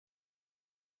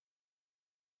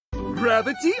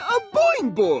gravity a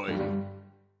Boing Boing.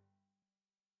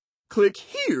 Click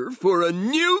here for a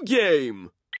new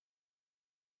game.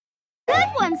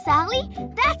 Good one, Sally.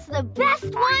 That's the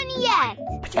best one yet.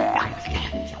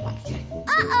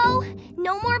 Uh-oh,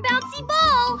 no more bouncy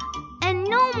ball. And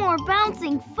no more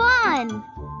bouncing fun.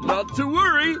 Not to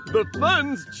worry, the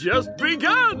fun's just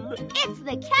begun. It's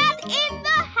the Cat in the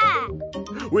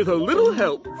Hat. With a little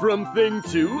help from Thing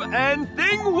 2 and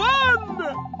Thing 1.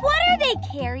 What are they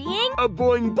carrying? A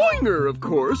Boing Boinger, of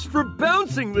course, for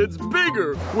bouncing that's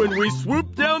bigger when we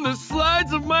swoop down the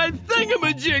slides of my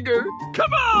thingamajigger.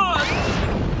 Come on!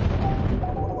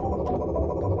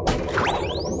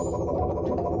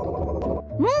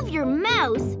 Move your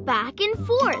mouse back and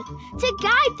forth to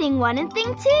guide Thing 1 and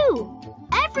Thing 2.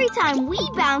 Every time we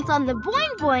bounce on the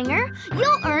Boing Boinger,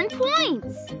 you'll earn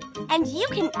points. And you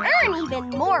can earn even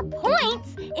more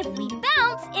points if we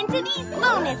bounce into these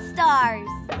bonus stars.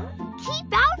 Keep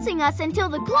bouncing us until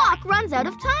the clock runs out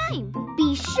of time.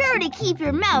 Be sure to keep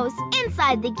your mouse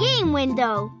inside the game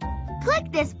window.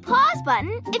 Click this pause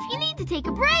button if you need to take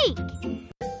a break.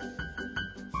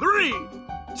 3,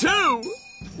 2,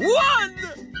 1!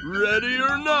 Ready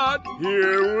or not,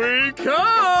 here we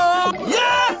come!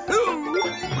 Yahoo!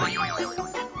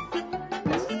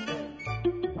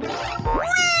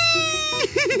 Whee!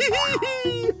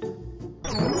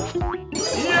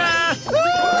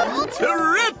 Yahoo!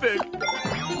 Terrific!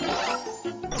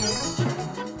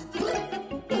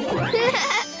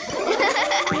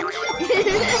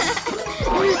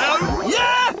 Yahoo!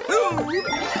 Yahoo!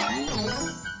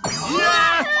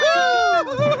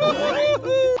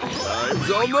 Time's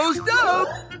almost up!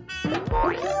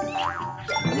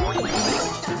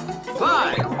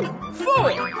 5,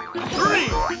 4, 3,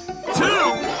 2,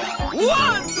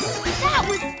 1! That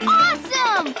was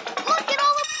awesome! Look at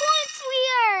all the points we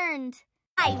earned!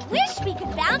 I wish we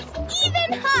could bounce even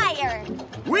higher!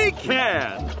 We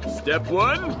can! Step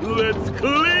 1, let's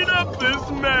clean up this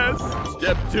mess.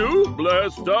 Step 2,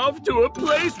 blast off to a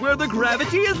place where the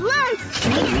gravity is less.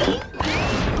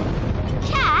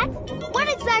 Cat, what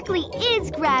exactly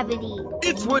is gravity?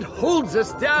 It's what holds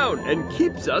us down and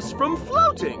keeps us from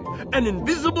floating. An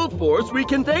invisible force we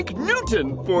can thank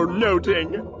Newton for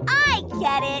noting. I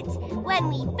get it. When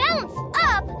we bounce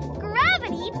up,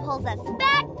 gravity pulls us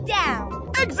back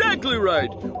down. Exactly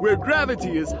right. Where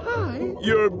gravity is high,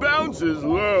 your bounce is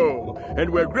low. And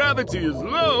where gravity is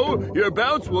low, your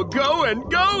bounce will go and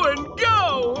go and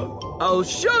go. I'll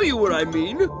show you what I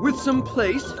mean with some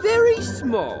place very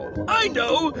small. I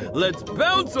know. Let's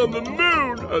bounce on the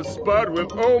moon, a spot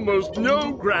with almost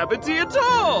no gravity at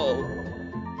all.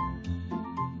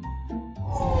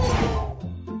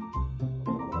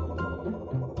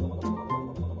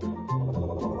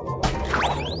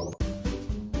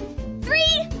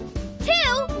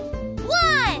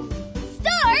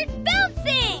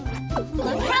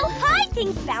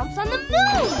 Bounce on the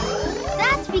moon!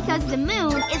 That's because the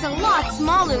moon is a lot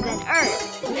smaller than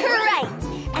Earth. Right!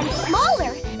 And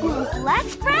smaller means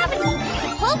less gravity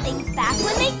to pull things back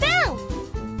when they bounce.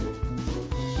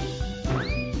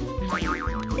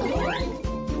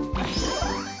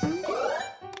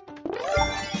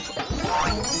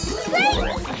 Great!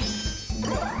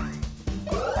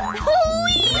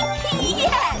 Whee!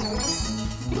 Yes!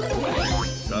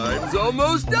 Time's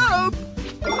almost up!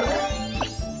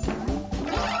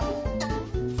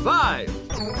 5,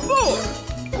 4,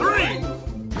 3,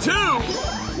 2,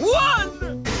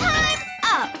 1! Time's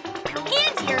up!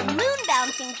 And your moon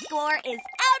bouncing score is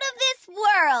out of this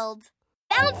world!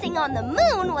 Bouncing on the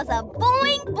moon was a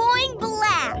boing boing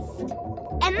blast!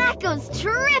 And that goes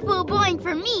triple boing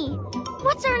for me!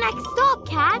 What's our next stop,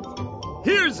 Cat?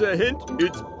 Here's a hint.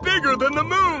 It's bigger than the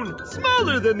moon,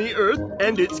 smaller than the Earth,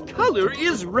 and its color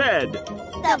is red.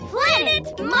 The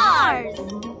planet Mars!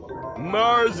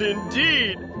 Mars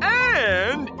indeed,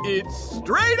 and it's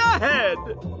straight ahead.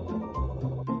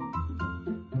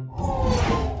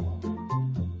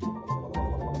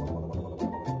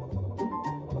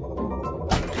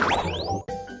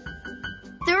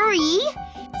 3,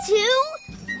 2,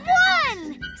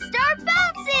 1! Start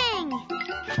bouncing!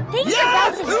 Things are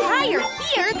bouncing higher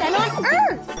here than on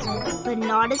Earth. But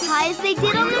not as high as they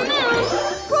did on the moon.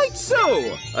 Quite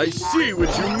so. I see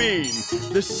what you mean.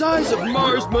 The size of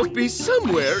Mars must be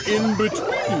somewhere in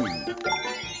between.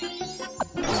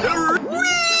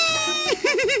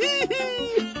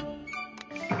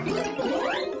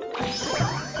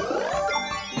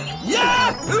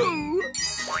 Yahoo!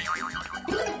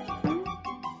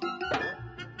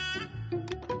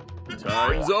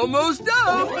 Time's almost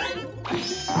up.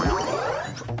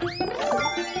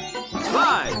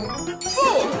 5,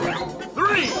 4,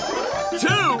 3, 2,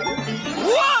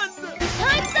 1!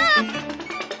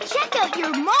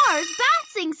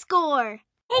 score.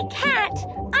 Hey, Cat,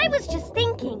 I was just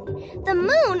thinking. The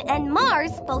moon and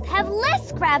Mars both have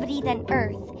less gravity than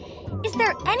Earth. Is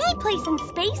there any place in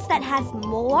space that has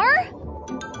more?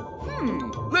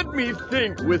 Let me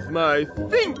think with my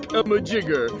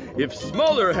think-a-majigger. If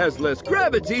smaller has less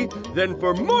gravity, then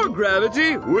for more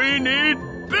gravity, we need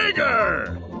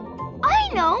bigger! I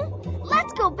know!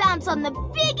 Let's go bounce on the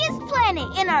biggest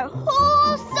planet in our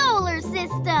whole solar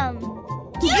system!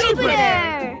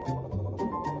 Jupiter!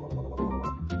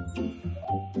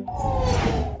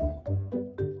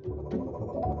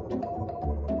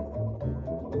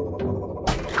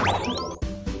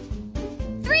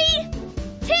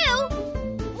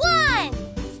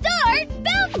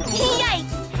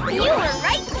 You were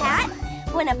right, Cat.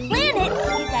 When a planet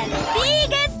is as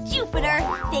big as Jupiter,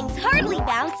 things hardly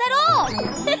bounce at all.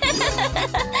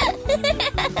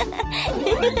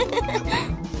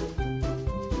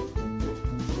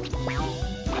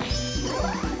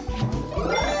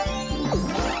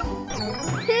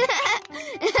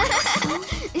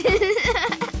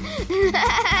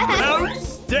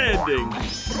 Outstanding!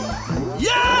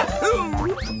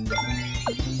 Yahoo!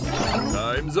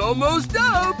 Time's almost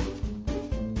up!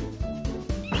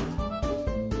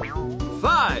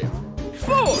 5,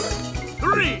 4,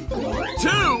 3, 2,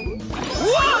 1!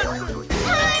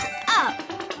 Time's up!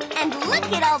 And look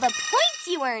at all the points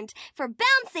you earned for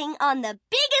bouncing on the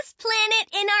biggest planet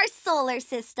in our solar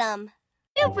system.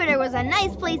 Jupiter was a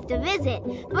nice place to visit,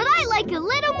 but I like a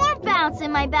little more bounce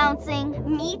in my bouncing.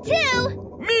 Me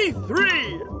too! Me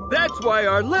 3! That's why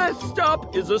our last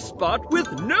stop is a spot with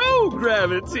no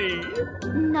gravity.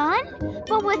 None?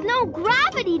 But with no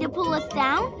gravity to pull us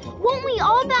down, won't we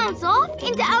all bounce off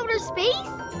into outer space?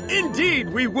 Indeed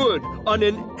we would, on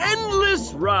an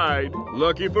endless ride.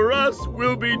 Lucky for us,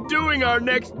 we'll be doing our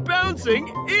next bouncing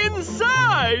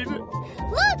inside.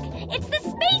 Look, it's the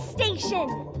space station.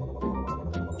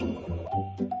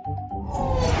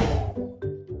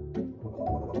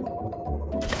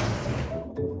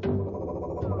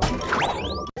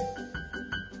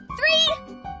 3,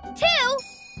 2,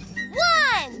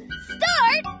 1.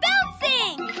 Start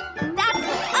bouncing! That's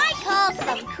what I call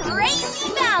some crazy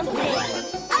bouncing.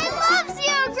 I love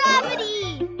zero gravity!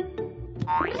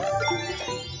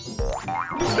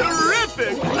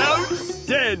 Terrific!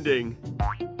 Outstanding!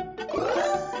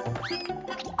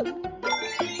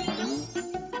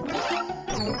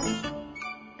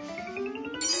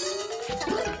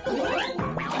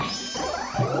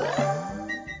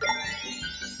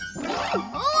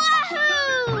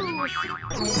 Wahoo!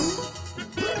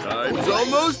 Time's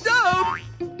almost up!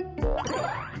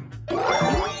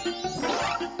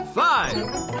 5,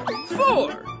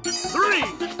 4, 3,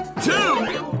 2,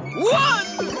 1!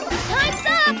 Time's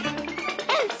up!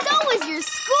 And so is your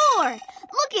score!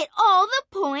 Look at all the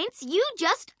points you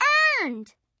just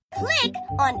earned! Click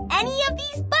on any of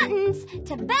these buttons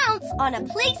to bounce on a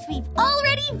place we've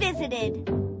already visited.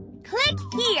 Click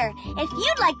here if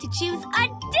you'd like to choose a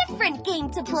different game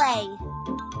to play.